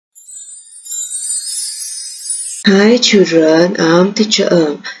Hi children, I'm teacher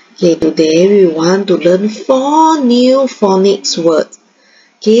Em. Okay, today we want to learn 4 new phonics words.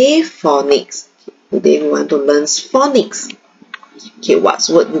 Okay, phonics. Today we want to learn phonics. Okay, what's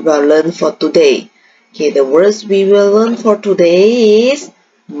word we will learn for today? Okay, the words we will learn for today is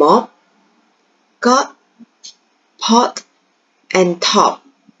mop, got, pot, and top.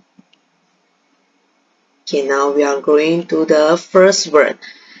 Okay, now we are going to the first word.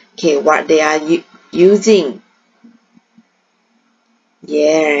 Okay, what they are using.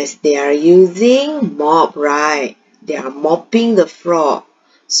 Yes, they are using mop, right? They are mopping the floor.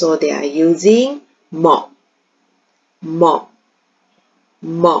 So they are using mop, mop,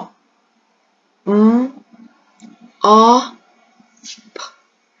 mop. O, p,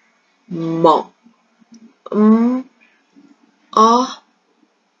 mop. O,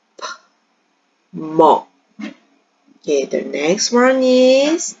 p, mop. Okay, the next one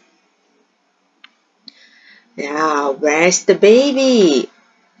is, where's the baby?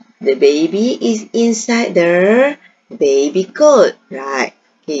 The baby is inside the baby coat, right?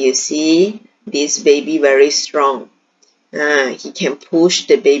 Okay, you see this baby very strong. He can push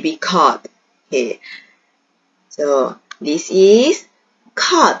the baby cot. Okay, so this is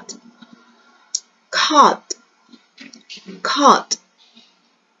cot, cot, cot.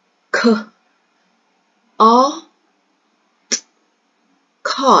 K, o, t,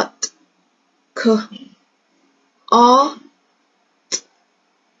 cot, k, o, t,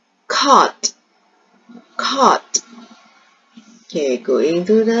 cot, cot. Okay, going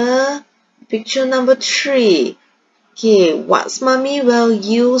to the picture number 3. Okay, what's mommy will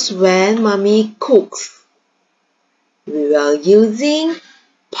use when mommy cooks? We will using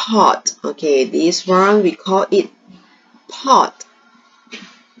pot. Okay, this one we call it pot,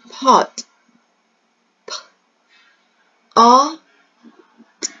 pot. P, o,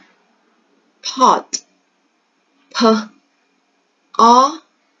 t, pot. P, o,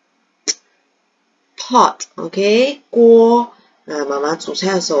 t, pot. OK， 锅。妈妈煮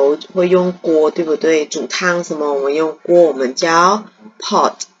菜的时候会用锅，对不对？煮汤什么我们用锅，我们叫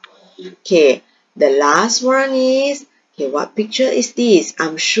pot。Okay, the last one is, okay, what picture is this?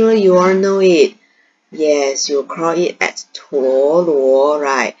 I'm sure you all know it. Yes, you call it as 陀螺,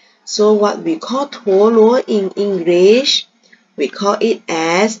 right? So what we call 陀螺 in English, we call it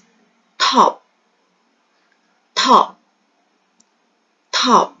as top, top,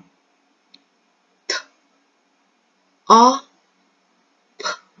 top. T, o, p,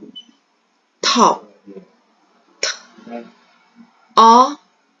 top. T, o,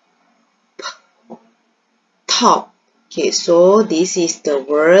 p, top. Okay, so this is the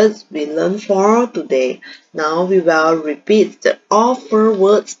words we learned for today. Now we will repeat all 4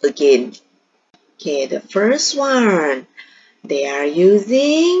 words again. Okay, the first one, they are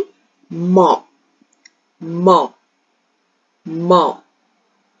using mop, mop, mop.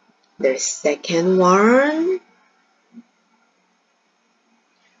 The second one,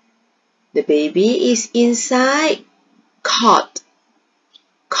 the baby is inside cot,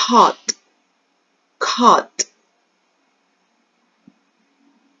 cot, cot.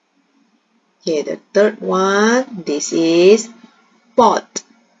 Okay, the third one, this is pot,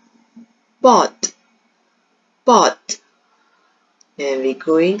 pot, pot. And we're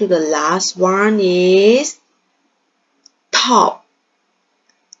going to the last one is top,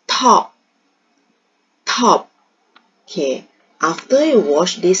 top, top. Okay, after you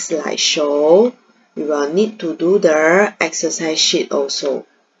watch this slideshow, you will need to do the exercise sheet also.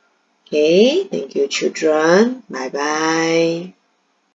 Okay, thank you children. Bye bye.